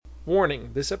Warning,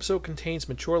 this episode contains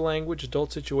mature language,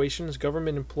 adult situations,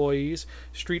 government employees,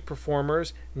 street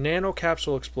performers,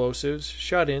 nanocapsule explosives,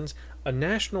 shut-ins, a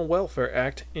National Welfare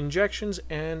Act, injections,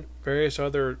 and various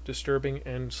other disturbing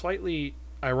and slightly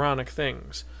ironic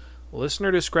things.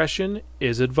 Listener discretion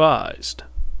is advised.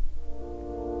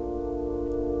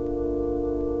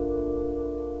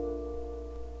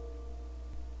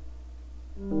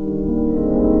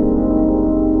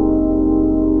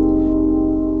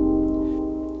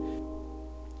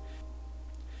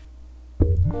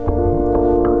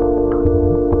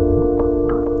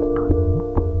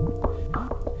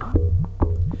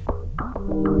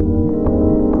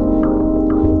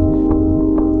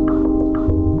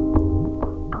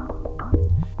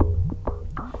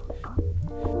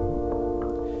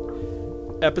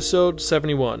 Episode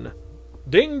 71.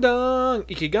 Ding dong!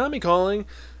 Ikigami calling!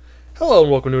 Hello and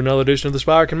welcome to another edition of the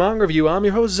Spiraken Manga Review. I'm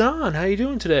your host, Zan. How you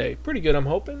doing today? Pretty good, I'm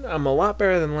hoping. I'm a lot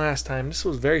better than last time. This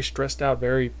was very stressed out,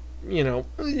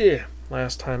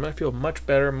 last time. I feel much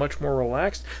better, much more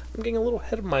relaxed. I'm getting a little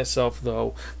ahead of myself,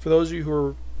 though. For those of you who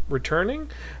are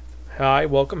returning, hi,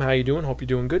 welcome, how you doing? Hope you're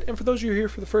doing good. And for those of you here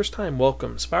for the first time,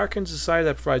 welcome. Spiraken is a site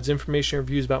that provides information and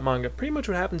reviews about manga. Pretty much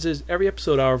what happens is, every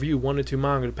episode I'll review 1 to 2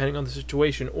 manga, depending on the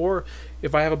situation, or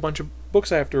if I have a bunch of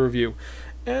books I have to review.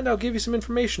 And I'll give you some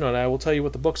information on it. I will tell you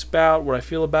what the book's about, what I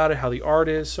feel about it, how the art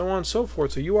is, so on and so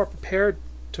forth, so you are prepared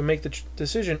to make the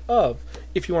decision of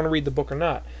if you want to read the book or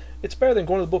not. It's better than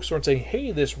going to the bookstore and saying,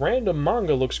 hey, this random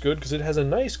manga looks good because it has a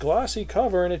nice glossy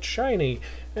cover and it's shiny,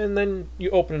 and then you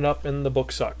open it up and the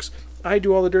book sucks. I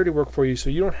do all the dirty work for you, so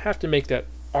you don't have to make that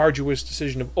arduous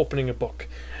decision of opening a book.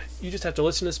 You just have to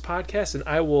listen to this podcast, and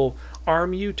I will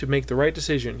arm you to make the right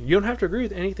decision. You don't have to agree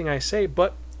with anything I say,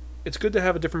 but it's good to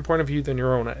have a different point of view than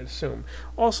your own, I assume.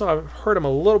 Also, I've heard I'm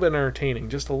a little bit entertaining,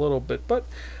 just a little bit, but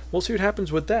we'll see what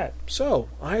happens with that. So,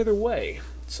 either way.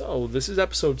 So, this is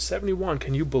episode 71.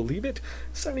 Can you believe it?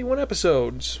 71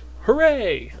 episodes.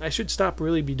 Hooray! I should stop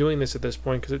really be doing this at this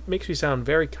point, because it makes me sound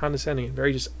very condescending and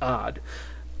very just odd.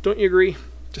 Don't you agree?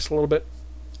 Just a little bit.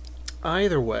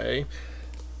 Either way,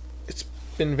 it's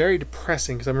been very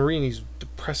depressing because I'm reading these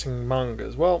depressing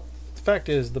mangas. Well, the fact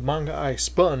is, the manga I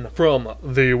spun from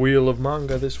the Wheel of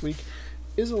Manga this week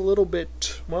is a little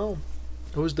bit, well,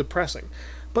 it was depressing.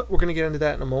 But we're going to get into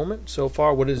that in a moment. So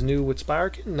far, what is new with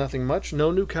Spiraken? Nothing much.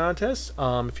 No new contests.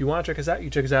 If you want to check us out, you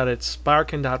check us out at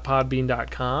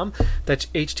spiraken.podbean.com. That's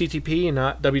HTTP and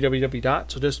not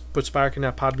www. So just put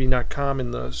spiraken.podbean.com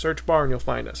in the search bar and you'll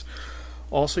find us.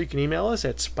 Also, you can email us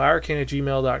at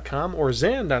spiraken@gmail.com or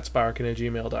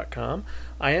zan.spiraken@gmail.com.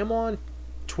 I am on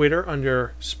Twitter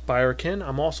under Spiraken.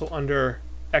 I'm also under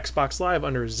Xbox Live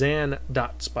under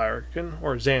zan.spiraken,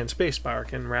 or zan space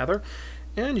Spiraken, rather.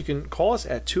 And you can call us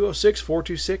at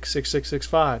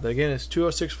 206-426-6665. Again, it's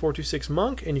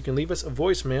 206-426-MONK, and you can leave us a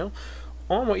voicemail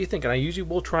on what you think. And I usually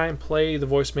will try and play the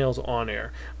voicemails on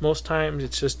air. Most times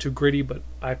it's just too gritty, but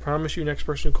I promise you, next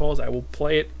person who calls, I will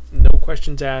play it. No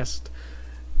questions asked.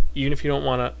 Even if you don't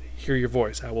want to hear your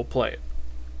voice, I will play it.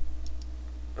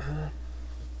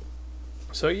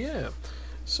 So,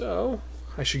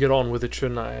 I should get on with it,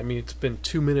 shouldn't I? I mean, it's been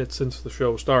 2 minutes since the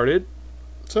show started.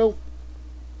 So,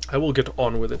 I will get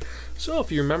on with it. So,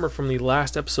 if you remember from the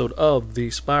last episode of the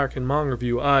Spiraken Manga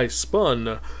Review, I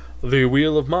spun the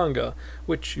Wheel of Manga,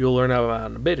 which you'll learn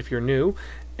about in a bit if you're new,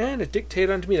 and it dictated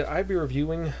unto me that I'd be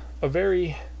reviewing a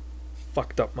very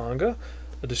fucked up manga,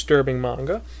 a disturbing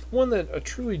manga, one that a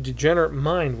truly degenerate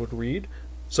mind would read,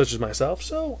 such as myself.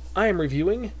 So, I am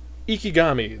reviewing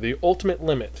Ikigami, The Ultimate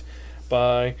Limit,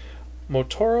 by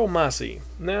Motaro Masi.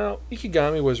 Now,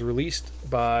 Ikigami was released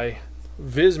by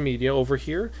Viz Media over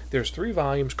here. There's 3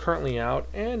 volumes currently out,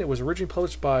 and it was originally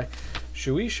published by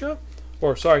Shokosuken.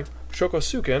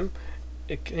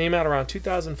 It came out around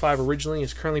 2005 originally.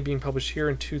 It's currently being published here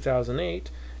in 2008,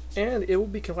 and it will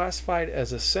be classified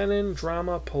as a seinen,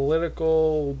 drama,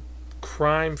 political,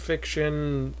 crime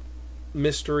fiction,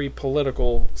 mystery,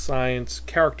 political science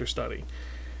character study.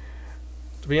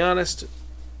 To be honest,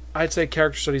 I'd say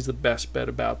character study is the best bet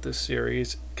about this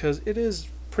series, because it is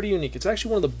pretty unique. It's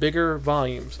actually one of the bigger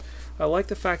volumes. I like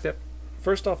the fact that,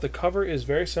 first off, the cover is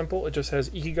very simple. It just has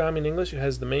Ikigami in English. It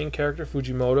has the main character,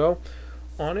 Fujimoto,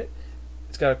 on it.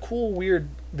 It's got a cool, weird,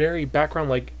 very background,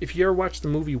 like, if you ever watched the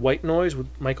movie White Noise with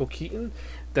Michael Keaton,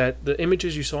 that the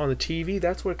images you saw on the TV,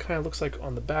 that's what it kind of looks like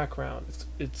on the background.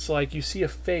 It's like you see a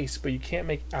face, but you can't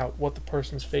make out what the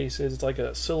person's face is. It's like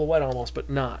a silhouette almost, but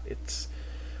not.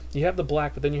 You have the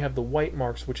black, but then you have the white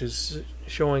marks, which is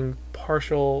showing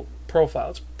partial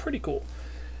profile. It's pretty cool.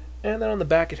 And then on the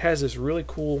back, it has this really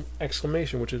cool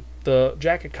exclamation, which is the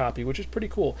jacket copy, which is pretty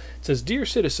cool. It says, "Dear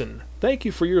citizen, thank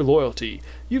you for your loyalty.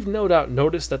 You've no doubt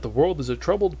noticed that the world is a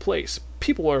troubled place.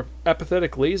 People are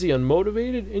apathetic, lazy,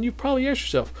 unmotivated, and you've probably asked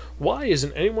yourself, why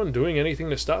isn't anyone doing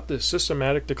anything to stop this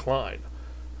systematic decline?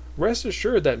 Rest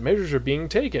assured that measures are being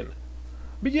taken.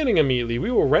 Beginning immediately,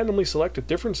 we will randomly select a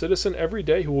different citizen every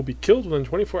day who will be killed within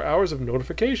 24 hours of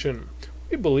notification.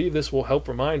 We believe this will help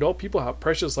remind all people how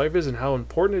precious life is and how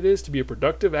important it is to be a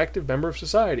productive, active member of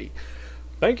society.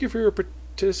 Thank you for your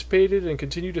participated and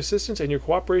continued assistance and your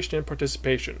cooperation and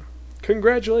participation.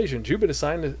 Congratulations, you've been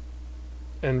assigned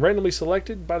and randomly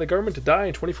selected by the government to die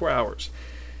in 24 hours."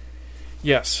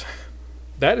 Yes,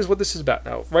 that is what this is about.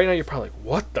 Now, right now you're probably like,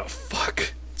 what the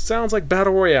fuck? Sounds like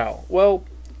Battle Royale. Well,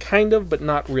 kind of, but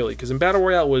not really, because in Battle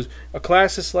Royale was a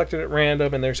class is selected at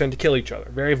random and they're sent to kill each other.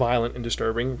 Very violent and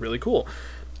disturbing, really cool.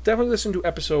 Definitely listen to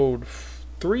episode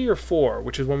 3 or 4,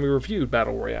 which is when we reviewed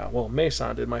Battle Royale. Well,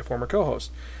 Mason did, my former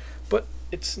co-host. But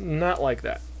it's not like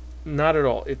that. Not at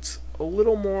all. It's a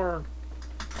little more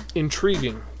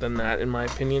intriguing than that, in my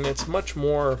opinion. It's much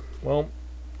more, well,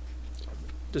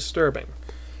 disturbing.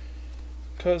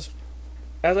 Because,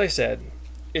 as I said,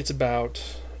 it's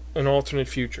about an alternate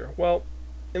future. Well,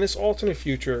 in this alternate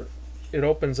future, it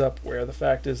opens up where the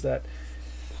fact is that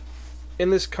in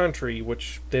this country,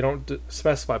 which they don't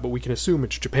specify, but we can assume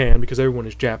it's Japan because everyone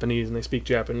is Japanese and they speak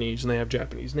Japanese and they have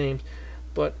Japanese names,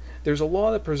 but there's a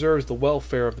law that preserves the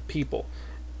welfare of the people,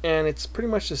 and it's pretty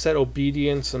much to set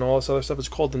obedience and all this other stuff. It's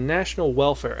called the National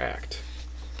Welfare Act.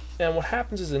 And what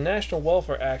happens is the National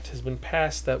Welfare Act has been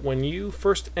passed that when you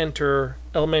first enter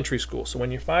elementary school, so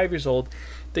when you're 5 years old,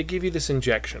 they give you this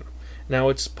injection. Now,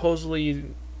 it's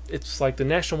like the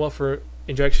National Welfare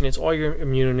injection. It's all your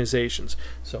immunizations.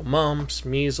 So mumps,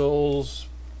 measles,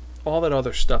 all that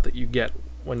other stuff that you get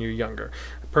when you're younger.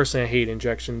 Personally, I hate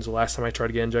injections. The last time I tried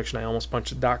to get an injection, I almost punched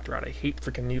the doctor out. I hate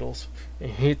freaking needles. I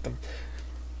hate them.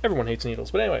 Everyone hates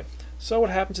needles. But anyway, so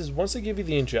what happens is once they give you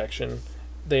the injection,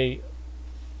 they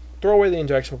throw away the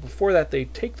injection. But before that, they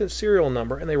take the serial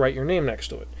number and they write your name next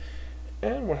to it.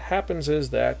 And what happens is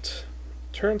that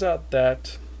turns out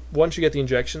that once you get the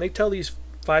injection, they tell these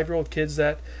 5-year-old kids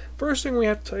that first thing we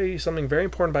have to tell you something very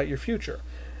important about your future.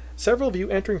 Several of you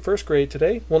entering first grade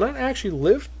today will not actually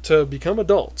live to become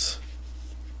adults.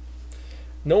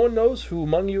 No one knows who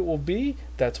among you it will be.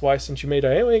 That's why, since you made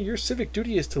IOA, your civic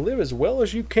duty is to live as well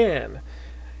as you can.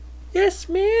 Yes,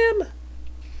 ma'am.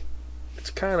 It's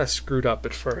kind of screwed up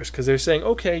at first because they're saying,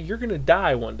 okay, you're going to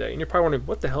die one day. And you're probably wondering,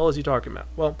 what the hell is he talking about?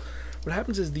 Well, what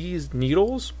happens is these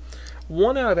needles,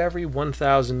 1 out of every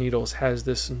 1,000 needles has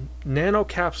this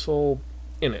nanocapsule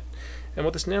in it. And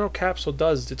what this nanocapsule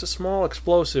does is it's a small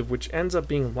explosive which ends up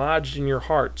being lodged in your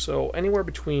heart. So anywhere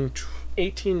between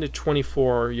 18 to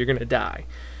 24, you're going to die.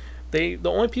 The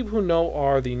only people who know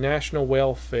are the National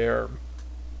Welfare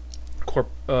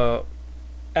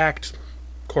Act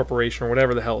Corporation, or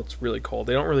whatever the hell it's really called.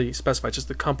 They don't really specify, it's just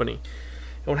the company.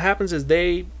 And what happens is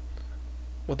they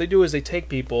take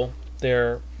people,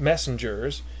 they're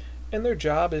messengers, and their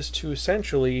job is to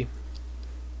essentially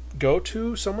go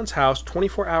to someone's house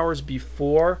 24 hours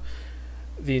before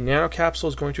the nanocapsule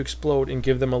is going to explode and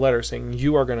give them a letter saying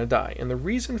you are going to die. And the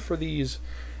reason for these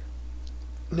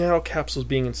nanocapsules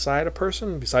being inside a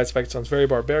person, besides the fact it sounds very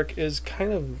barbaric, is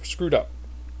kind of screwed up.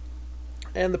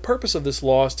 And the purpose of this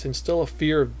law is to instill a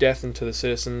fear of death into the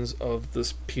citizens of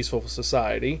this peaceful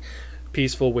society,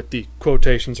 peaceful with the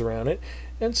quotations around it,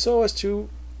 and so as to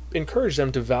encourage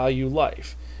them to value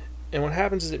life. And what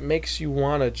happens is it makes them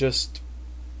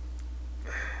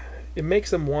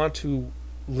want to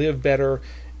live better,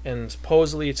 and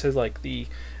supposedly it says like the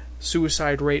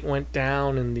suicide rate went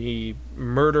down and the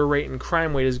murder rate and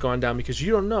crime rate has gone down because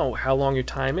you don't know how long your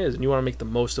time is and you want to make the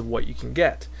most of what you can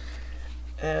get.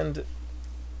 And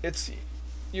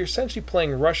you're essentially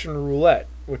playing Russian roulette,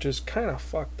 which is kind of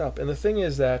fucked up. And the thing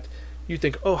is that you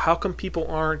think, oh, how come people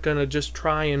aren't going to just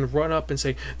try and run up and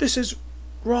say, this is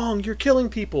wrong, you're killing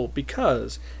people?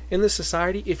 Because in this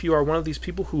society, if you are one of these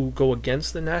people who go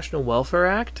against the National Welfare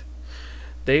Act,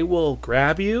 they will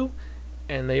grab you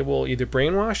and they will either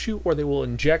brainwash you or they will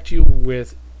inject you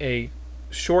with a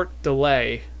short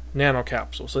delay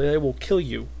nanocapsule. So they will kill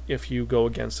you if you go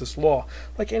against this law,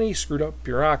 like any screwed up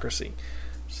bureaucracy.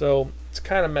 So it's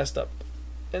kind of messed up.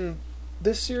 And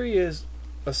this series is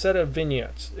a set of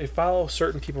vignettes. They follow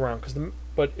certain people around,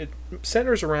 but it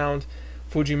centers around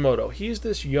Fujimoto. He's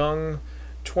this young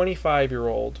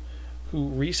 25-year-old who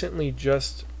recently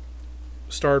just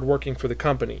started working for the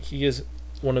company. He is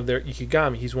one of their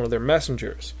Ikigami. He's one of their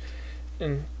messengers.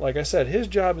 And like I said, his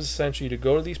job is essentially to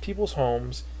go to these people's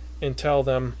homes and tell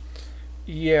them,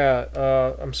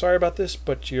 yeah, I'm sorry about this,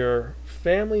 but your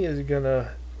family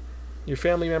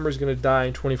member is gonna die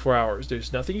in 24 hours.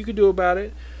 There's nothing you can do about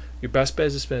it. Your best bet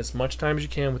is to spend as much time as you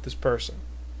can with this person.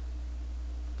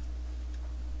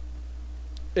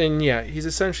 And yeah, he's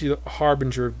essentially the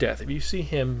harbinger of death. If you see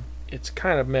him, it's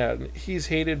kind of mad. He's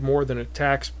hated more than a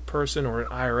tax person or an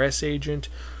IRS agent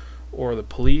or the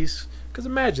police. Because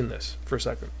imagine this for a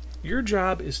second. Your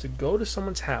job is to go to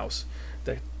someone's house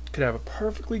that could have a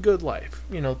perfectly good life.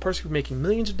 You know, the person could be making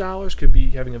millions of dollars, could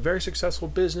be having a very successful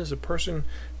business, a person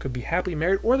could be happily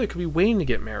married, or they could be waiting to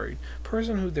get married. A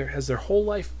person who has their whole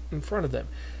life in front of them.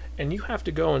 And you have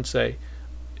to go and say,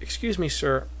 "Excuse me,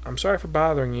 sir, I'm sorry for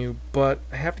bothering you, but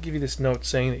I have to give you this note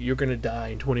saying that you're going to die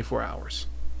in 24 hours."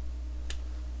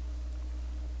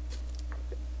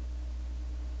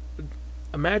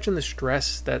 Imagine the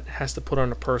stress that has to put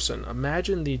on a person.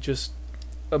 Imagine the just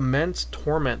immense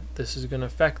torment this is going to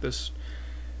affect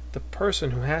the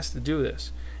person who has to do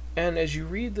this. And as you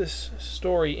read this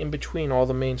story in between all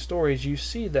the main stories, you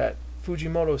see that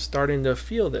Fujimoto is starting to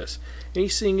feel this. And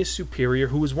he's seeing his superior,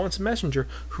 who was once a messenger,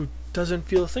 who doesn't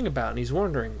feel a thing about it. And he's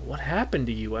wondering, what happened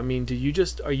to you? I mean,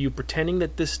 are you pretending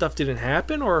that this stuff didn't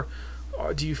happen? Or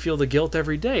do you feel the guilt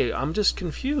every day? I'm just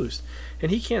confused.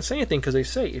 And he can't say anything because they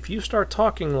say, if you start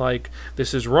talking like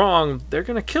this is wrong, they're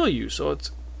going to kill you. So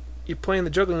you're playing the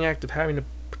juggling act of having to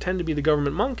pretend to be the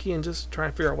government monkey and just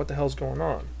trying to figure out what the hell's going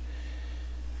on.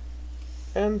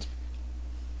 And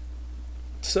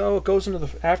so it goes into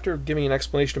after giving an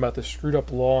explanation about the screwed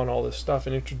up law and all this stuff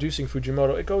and introducing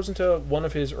Fujimoto, it goes into one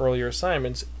of his earlier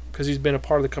assignments because he's been a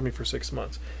part of the company for 6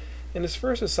 months. And his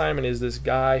first assignment is this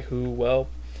guy who, well,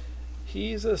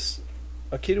 he's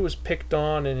a kid who was picked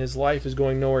on and his life is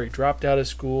going nowhere. He dropped out of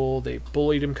school. They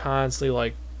bullied him constantly.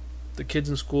 Like, the kids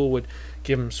in school would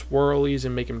give him swirlies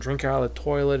and make him drink out of the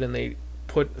toilet, and they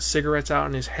put cigarettes out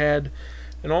in his head,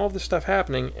 and all of this stuff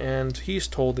happening. And he's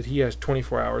told that he has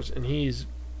 24 hours, and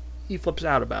he flips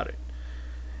out about it.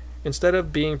 Instead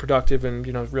of being productive and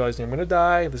realizing I'm going to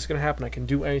die, this is going to happen, I can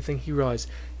do anything, he realized,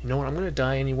 you know what, I'm going to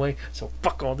die anyway, so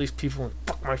fuck all these people and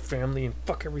fuck my family and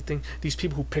fuck everything. These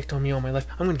people who picked on me all my life,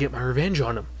 I'm going to get my revenge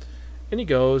on them. And he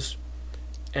goes,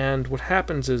 and what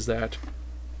happens is that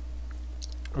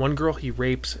one girl he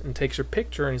rapes and takes her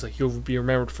picture, and he's like, you'll be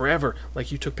remembered forever,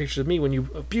 like you took pictures of me when you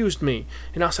abused me,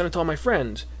 and I'll send it to all my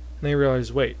friends. And they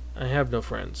realize, wait, I have no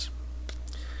friends.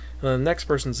 And the next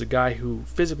person's the guy who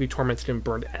physically tormented him,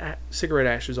 burned cigarette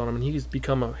ashes on him, and he's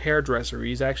become a hairdresser.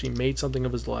 He's actually made something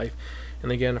of his life,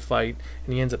 and they get in a fight,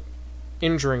 and he ends up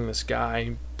injuring this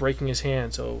guy, breaking his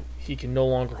hand so he can no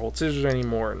longer hold scissors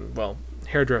anymore. And, well,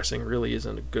 hairdressing really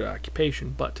isn't a good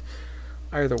occupation, but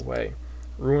either way,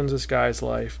 ruins this guy's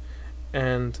life.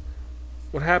 And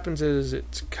what happens is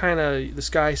this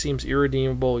guy seems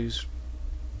irredeemable. He's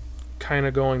kind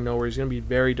of going nowhere. He's going to be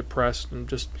very depressed and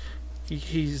just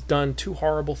he's done two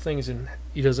horrible things and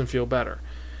he doesn't feel better.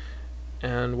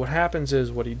 And what happens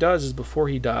is, what he does is, before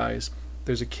he dies,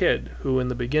 there's a kid who in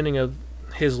the beginning of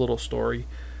his little story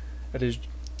at his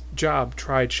job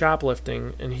tried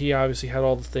shoplifting, and he obviously had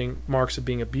all the marks of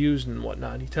being abused and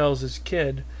whatnot. He tells this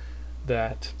kid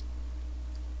that,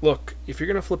 look, if you're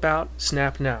going to flip out,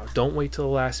 snap now. Don't wait till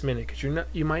the last minute, because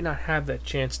you might not have that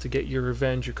chance to get your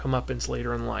revenge or comeuppance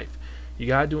later in life. You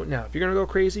gotta do it now. If you're gonna go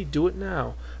crazy, do it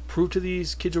now. Prove to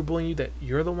these kids who are bullying you that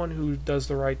you're the one who does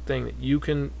the right thing, that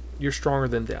you're stronger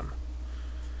than them.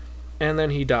 And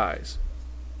then he dies.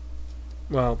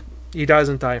 Well, he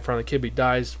doesn't die in front of the kid, but he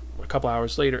dies a couple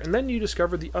hours later. And then you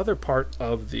discover the other part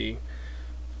of the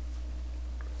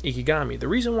Ikigami. The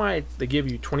reason why they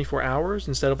give you 24 hours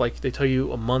instead of, like, they tell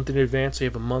you a month in advance, so you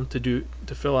have a month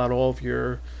to fill out all of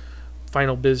your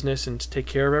final business and to take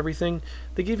care of everything,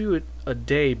 they give you a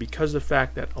day because of the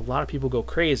fact that a lot of people go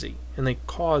crazy and they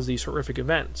cause these horrific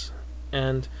events.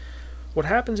 And what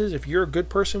happens is, if you're a good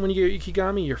person when you get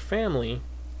Ikigami, your family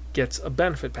gets a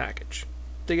benefit package.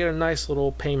 They get a nice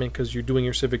little payment because you're doing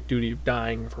your civic duty of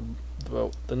dying for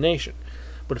the nation.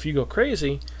 But if you go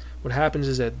crazy, what happens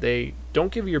is that they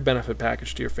don't give you your benefit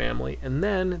package to your family, and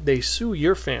then they sue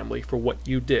your family for what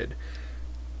you did.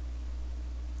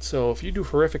 So if you do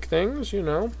horrific things,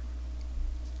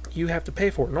 you have to pay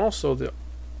for it. And also, the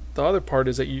other part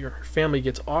is that your family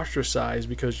gets ostracized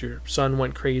because your son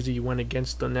went crazy, you went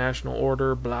against the national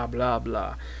order, blah, blah,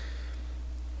 blah.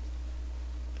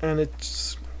 And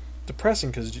it's depressing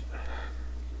because,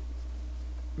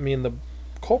 the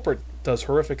culprit does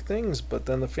horrific things, but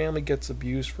then the family gets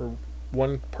abused for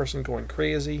one person going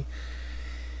crazy.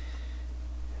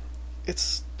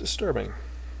 It's disturbing.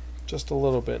 Just a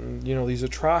little bit. And, these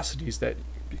atrocities that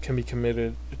can be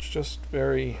committed, it's just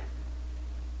very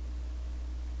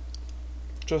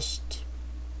just,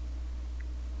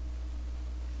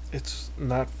 it's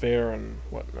not fair and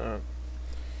whatnot.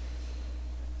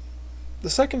 The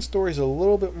second story is a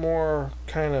little bit more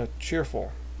kind of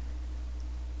cheerful.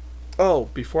 Oh,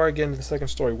 before I get into the second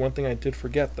story, one thing I did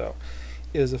forget though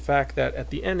is the fact that at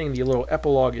the ending, the little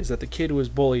epilogue is that the kid who was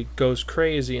bullied goes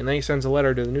crazy, and then he sends a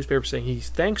letter to the newspaper saying he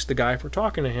thanks the guy for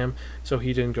talking to him, so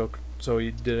he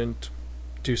didn't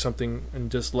do something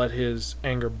and just let his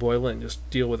anger boil in, just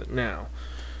deal with it now.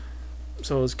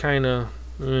 So it was kind of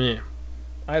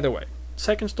either way.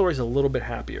 Second story is a little bit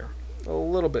happier, a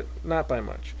little bit, not by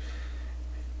much,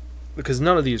 because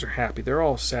none of these are happy. They're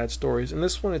all sad stories, and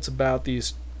this one it's about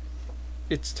these.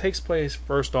 It takes place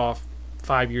first off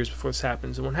 5 years before this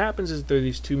happens, and what happens is there are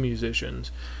these two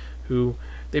musicians who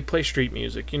they play street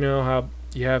music. You know how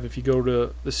you have if you go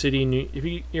to the city, if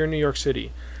you're in New York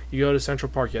City, you go to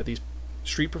Central Park, you have these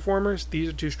street performers. These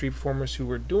are two street performers who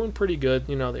were doing pretty good.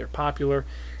 You know, they're popular,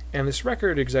 and this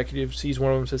record executive sees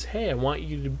one of them and says, "Hey, I want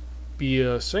you to be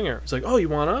a singer." It's like, "Oh, you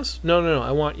want us?" No,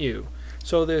 I want you.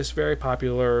 So this very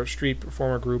popular street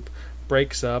performer group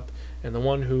breaks up, and the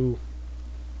one who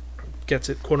gets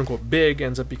it quote unquote big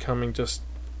ends up becoming just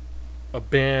a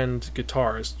band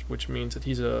guitarist, which means that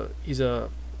he's a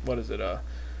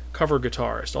cover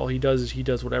guitarist. All he does is he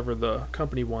does whatever the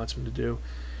company wants him to do,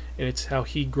 and it's how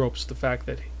he gropes the fact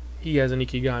that he has an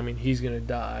ikigami and he's gonna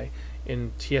die,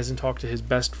 and he hasn't talked to his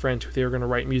best friend who they're gonna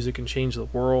write music and change the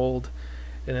world.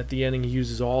 And at the ending, he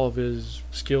uses all of his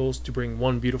skills to bring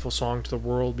one beautiful song to the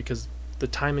world, because the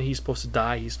time that he's supposed to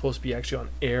die, he's supposed to be actually on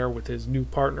air with his new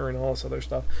partner and all this other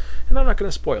stuff. And I'm not going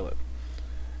to spoil it.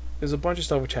 There's a bunch of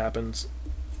stuff which happens,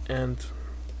 and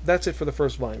that's it for the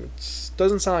first volume. It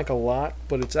doesn't sound like a lot,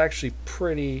 but it's actually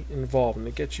pretty involved, and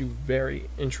it gets you very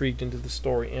intrigued into the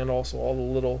story, and also all the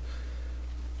little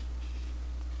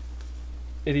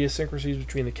idiosyncrasies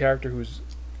between the character who's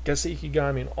gets the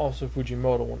ikigami and also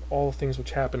Fujimoto, and all the things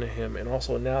which happen to him, and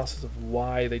also analysis of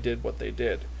why they did what they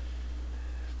did.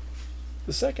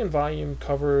 The second volume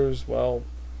covers, well,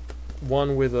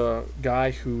 one with a guy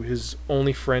who his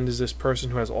only friend is this person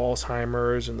who has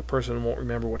Alzheimer's, and the person won't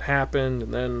remember what happened,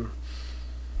 and then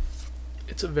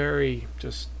it's a very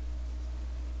it's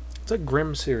a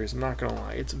grim series, I'm not going to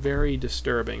lie. It's very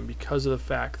disturbing because of the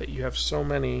fact that you have so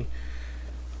many,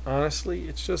 honestly,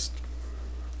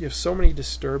 you have so many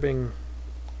disturbing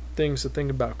things to think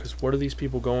about, because what are these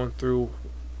people going through,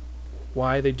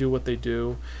 why they do what they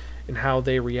do, and how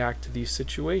they react to these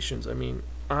situations. I mean,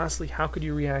 honestly, how could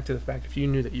you react to the fact if you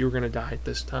knew that you were going to die at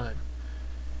this time?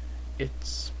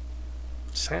 It's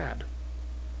sad.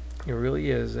 It really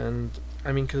is. And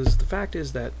I mean, because the fact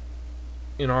is that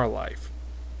in our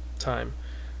lifetime,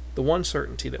 the one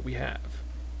certainty that we have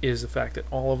is the fact that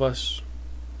all of us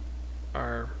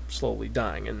are slowly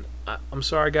dying. And I'm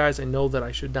sorry, guys, I know that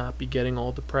I should not be getting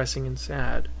all depressing and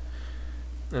sad,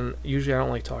 and usually I don't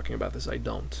like talking about this, I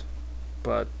don't,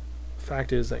 but the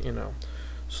fact is that,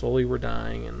 slowly we're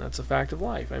dying, and that's a fact of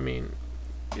life. I mean,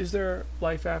 is there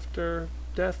life after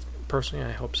death? Personally,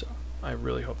 I hope so. I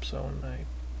really hope so, and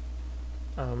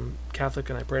I'm Catholic,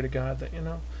 and I pray to God that,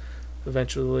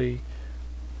 eventually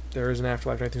there is an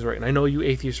afterlife and everything's right. And I know you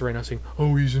atheists are right now saying,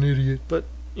 "Oh, he's an idiot," but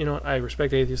you know what? I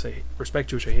respect atheists. I respect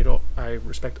Jewish. I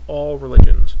respect all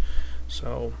religions.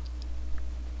 So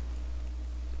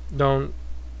don't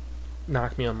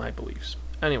knock me on my beliefs.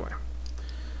 Anyway,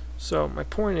 so my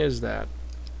point is that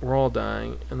we're all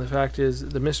dying, and the fact is,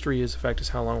 the mystery is, the fact is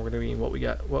how long we're going to be and what we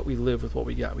got, what we live with what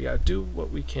we got. We got to do what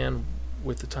we can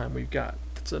with the time we've got.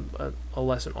 That's a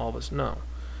lesson all of us know.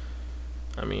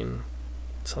 I mean,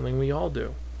 it's something we all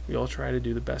do. We all try to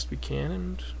do the best we can,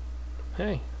 and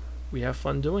hey, we have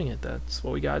fun doing it. That's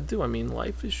what we gotta do. I mean,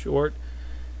 life is short.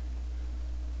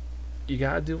 You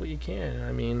gotta do what you can.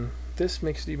 I mean, this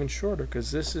makes it even shorter,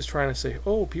 because this is trying to say,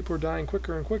 oh, people are dying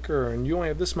quicker and quicker, and you only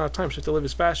have this amount of time, so you have to live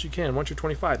as fast as you can. Once you're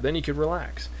 25, then you can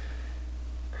relax.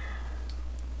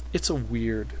 It's a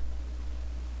weird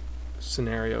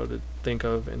scenario to think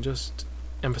of, and just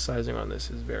emphasizing on this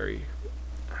is very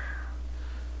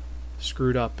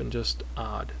screwed up and just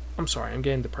odd. I'm sorry, I'm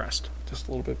getting depressed just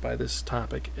a little bit by this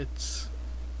topic. It's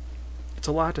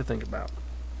a lot to think about.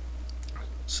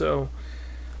 So,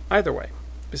 either way,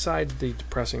 besides the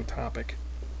depressing topic,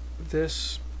 the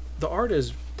art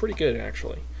is pretty good,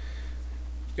 actually.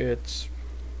 It's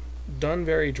done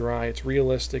very dry, it's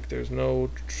realistic, there's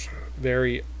no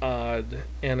very odd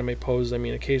anime poses. I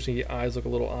mean, occasionally the eyes look a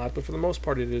little odd, but for the most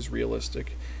part it is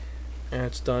realistic, and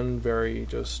it's done very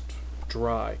just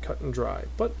dry, cut and dry,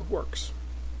 but it works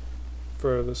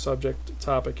for the subject,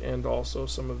 topic, and also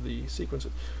some of the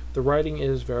sequences. The writing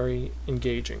is very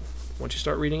engaging. Once you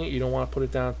start reading it, you don't want to put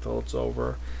it down until it's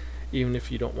over, even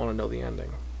if you don't want to know the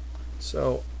ending.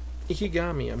 So,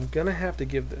 Ikigami, I'm going to have to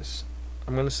give this,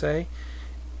 I'm going to say,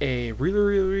 a really,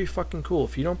 really, really fucking cool.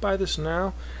 If you don't buy this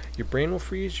now, your brain will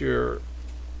freeze, your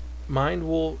mind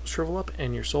will shrivel up,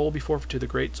 and your soul will be forfeit to the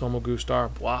great Somo Gustar.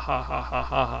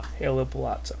 Wahahahaha. Hail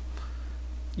Palazzo.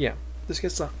 Yeah, this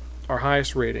gets our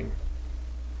highest rating.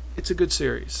 It's a good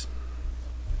series.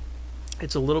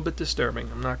 It's a little bit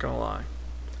disturbing, I'm not going to lie.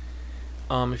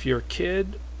 If you're a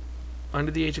kid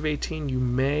under the age of 18, you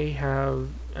may have,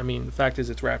 the fact is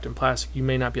it's wrapped in plastic, you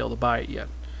may not be able to buy it yet.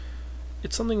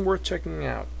 It's something worth checking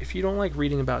out. If you don't like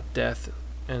reading about death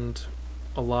and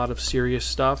a lot of serious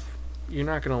stuff, you're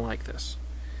not going to like this.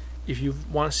 If you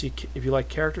want to see, if you like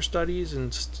character studies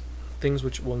and things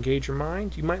which will engage your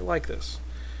mind, you might like this.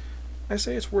 I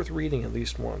say it's worth reading at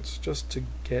least once, just to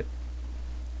get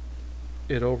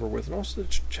it over with, and also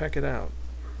to check it out.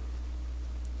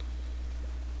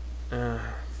 Man,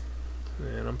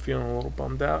 I'm feeling a little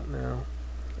bummed out now.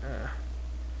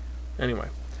 Anyway,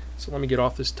 so let me get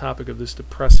off this topic of this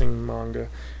depressing manga,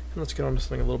 and let's get on to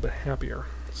something a little bit happier.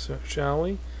 So, shall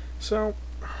we? So,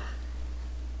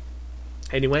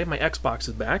 anyway, my Xbox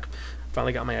is back.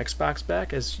 Finally got my Xbox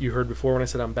back, as you heard before when I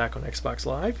said I'm back on Xbox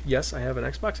Live. Yes, I have an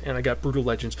Xbox, and I got Brutal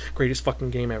Legends, greatest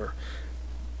fucking game ever.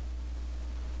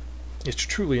 It's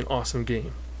truly an awesome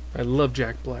game. I love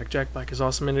Jack Black. Jack Black is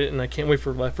awesome in it, and I can't wait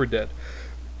for Left 4 Dead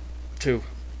 2.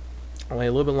 I'll wait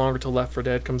a little bit longer till Left 4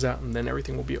 Dead comes out, and then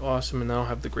everything will be awesome, and then I'll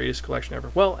have the greatest collection ever.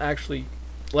 Well, actually,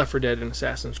 Left 4 Dead and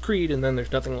Assassin's Creed, and then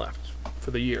there's nothing left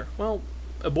for the year. Well,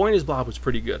 A Boy and His Blob was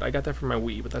pretty good. I got that from my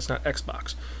Wii, but that's not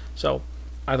Xbox. So,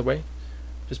 either way,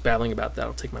 just battling about that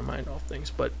will take my mind off things.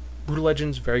 But Brutal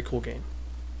Legends, very cool game.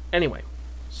 Anyway,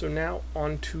 so now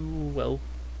on to, well,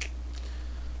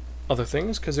 other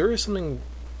things, because there is something.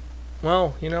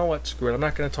 Well, you know what? Screw it. I'm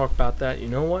not going to talk about that. You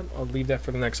know what? I'll leave that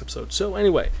for the next episode. So,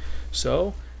 anyway.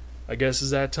 So, I guess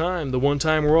it's that time. The one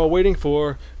time we're all waiting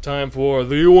for. Time for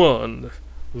the one,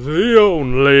 the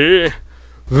only,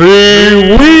 the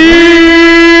Wheel of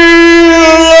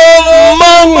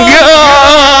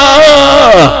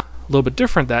Manga! A little bit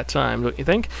different that time, don't you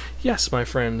think? Yes, my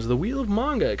friends. The Wheel of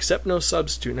Manga, except no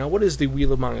substitute. Now, what is the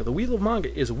Wheel of Manga? The Wheel of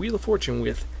Manga is a Wheel of Fortune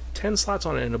with 10 slots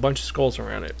on it and a bunch of skulls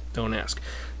around it. Don't ask.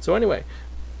 So anyway,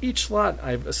 each slot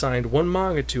I've assigned one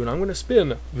manga to, and I'm going to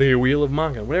spin the Wheel of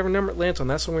Manga. Whatever number it lands on,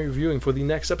 that's what I'm reviewing for the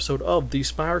next episode of the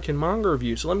Spiraken Manga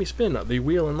Review. So let me spin the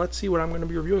wheel, and let's see what I'm going to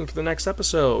be reviewing for the next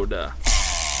episode.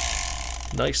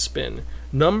 Nice spin.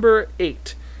 Number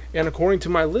 8. And according to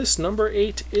my list, number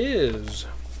 8 is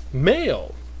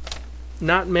Mail.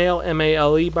 Not mail,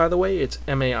 M-A-L-E, by the way. It's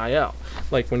M-A-I-L.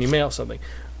 Like when you mail something.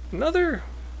 Another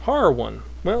horror one.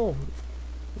 Well,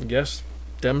 I guess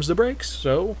them's the breaks.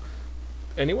 So,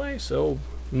 anyway,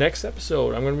 next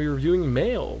episode, I'm going to be reviewing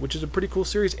Mail, which is a pretty cool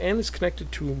series, and it's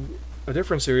connected to a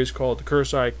different series called the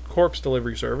Kurosai Corpse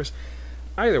Delivery Service.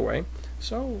 Either way,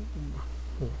 so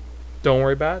don't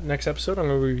worry about it. Next episode, I'm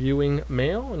going to be reviewing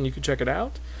Mail, and you can check it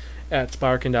out at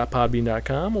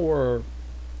spiraken.podbean.com, or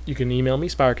you can email me,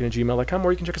 spiraken@gmail.com,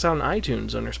 or you can check us out on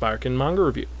iTunes under Spiraken Manga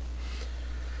Review.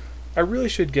 I really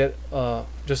should get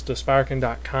just a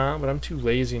Spiraken.com, but I'm too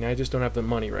lazy and I just don't have the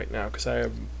money right now because I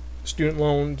have student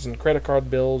loans and credit card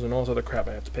bills and all this other crap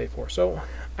I have to pay for. So,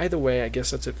 either way, I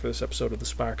guess that's it for this episode of the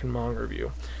Spiraken Manga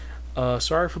Review.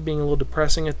 Sorry for being a little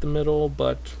depressing at the middle,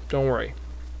 but don't worry.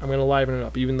 I'm going to liven it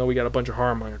up, even though we got a bunch of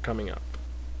horror manga coming up.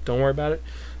 Don't worry about it.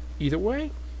 Either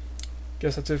way,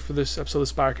 guess that's it for this episode of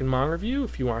the Spiraken Manga Review.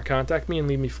 If you want to contact me and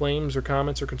leave me flames or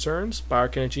comments or concerns,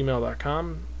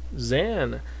 spiraken@gmail.com,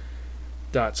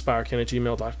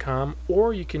 zan.spiraken@gmail.com,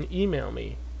 or you can email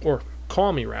me, or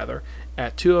call me rather,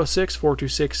 at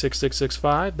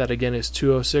 206-426-6665. That again is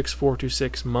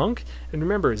 206-426-MONK. And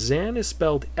remember, Zan is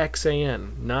spelled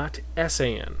X-A-N, not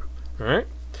S-A-N. Alright?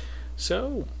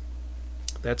 So,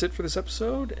 that's it for this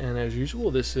episode, and as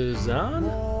usual, this is Zan.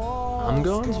 I'm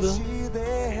Gonzville.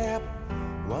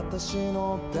 私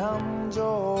の誕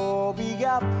生日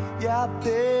がやっ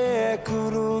て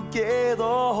くるけ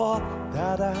ど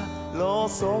ただろう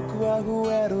そくは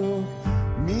増える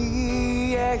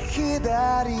右へ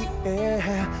左へ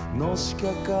のし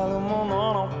かかるも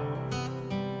のの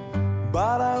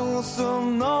バランス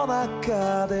の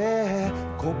中で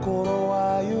心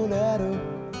は揺れる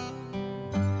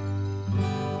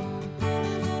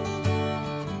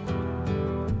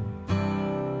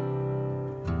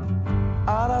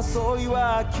争い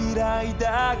は嫌い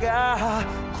だが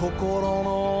心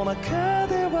の中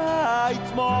ではい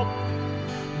つも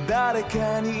誰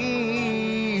か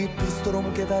にピスストロー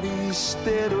向けたりし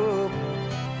てる。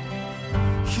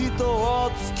人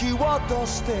を突き落と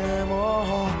しても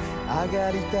上が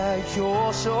りたい表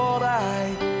彰台。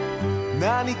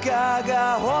何か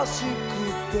が欲しく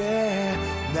て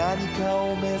何か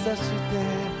を目指して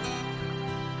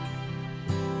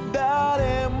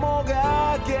誰も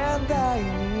が現代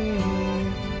に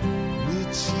満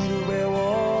ちる目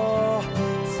を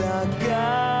探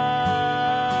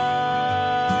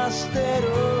してる。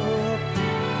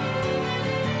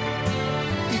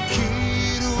生き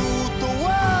るとは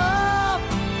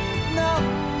何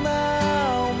な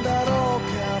んだろう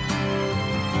か。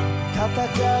戦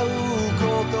うこ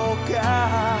とか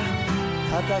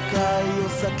戦いを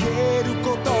避けるこ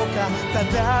とか。正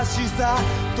しさ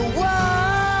とは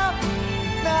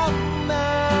何な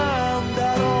んだ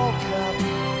ろうか。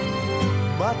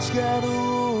間違う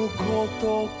こと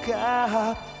か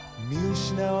見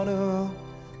失わぬ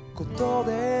ことで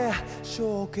し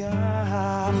ょうか。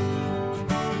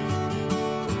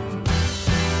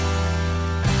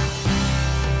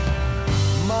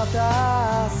ま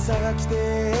た朝が来て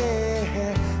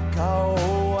顔を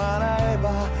洗え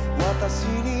ば私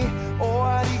に終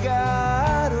わりが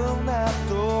あるな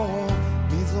と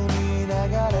水に流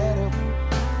れる。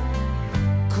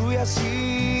悔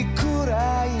しいく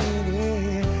らい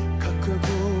にかっこよく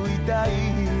いたい。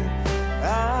あ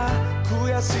あ悔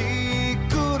しい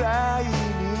くらいに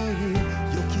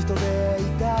良き人でい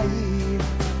たい。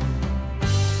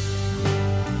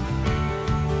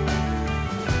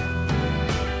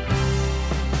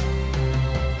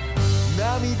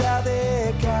涙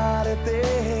で枯れて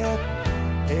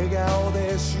笑顔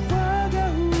でシワが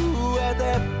増えて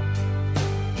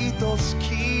愛しき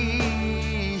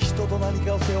人と何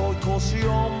かを背負い腰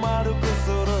を丸くす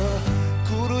る。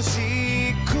苦し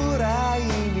いくらい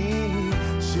に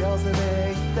幸せ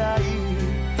でいたい。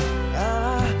あ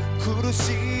あ苦し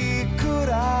いく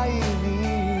らい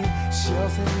に幸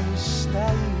せにし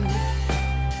たい。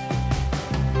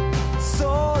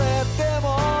それでも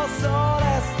それ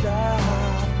すら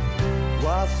忘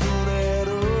れる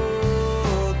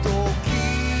時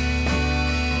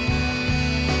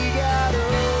がある。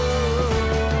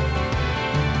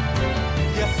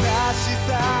優しさ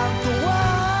とは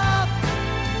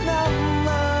何な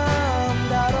ん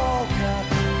だろうか。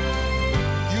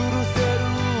許せる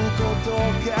こと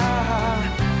か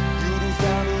許さ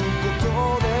ぬこと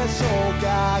でしょうか。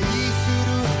愛する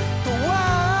とは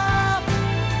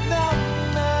何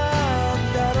なん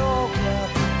だろうか。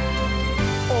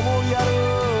思いやる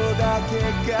だけ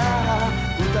が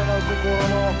疑う心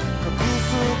の隠す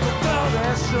ことで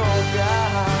しょうか。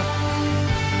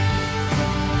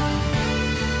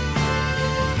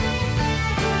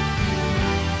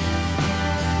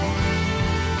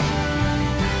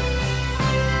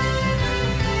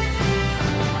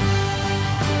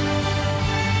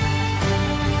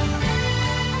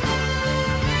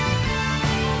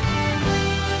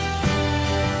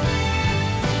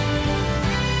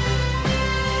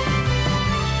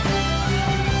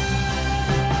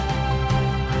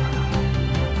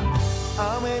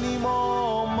雨に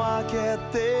も負け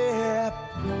て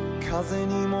風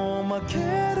にも負け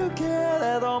るけ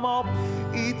れども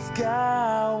いつか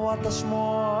私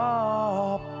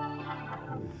も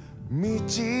道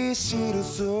しる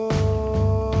す。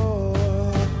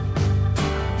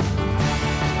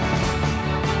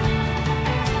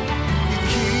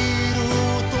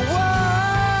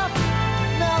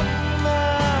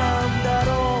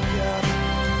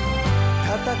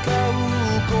戦う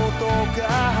ことか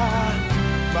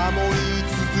守り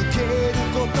続ける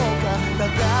ことか。正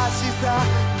しさ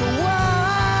とは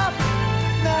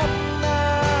何な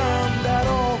んだろ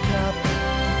うか。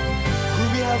踏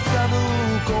み挟む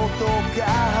ことか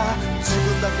自分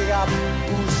だけが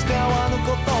失わぬこ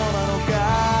となのか。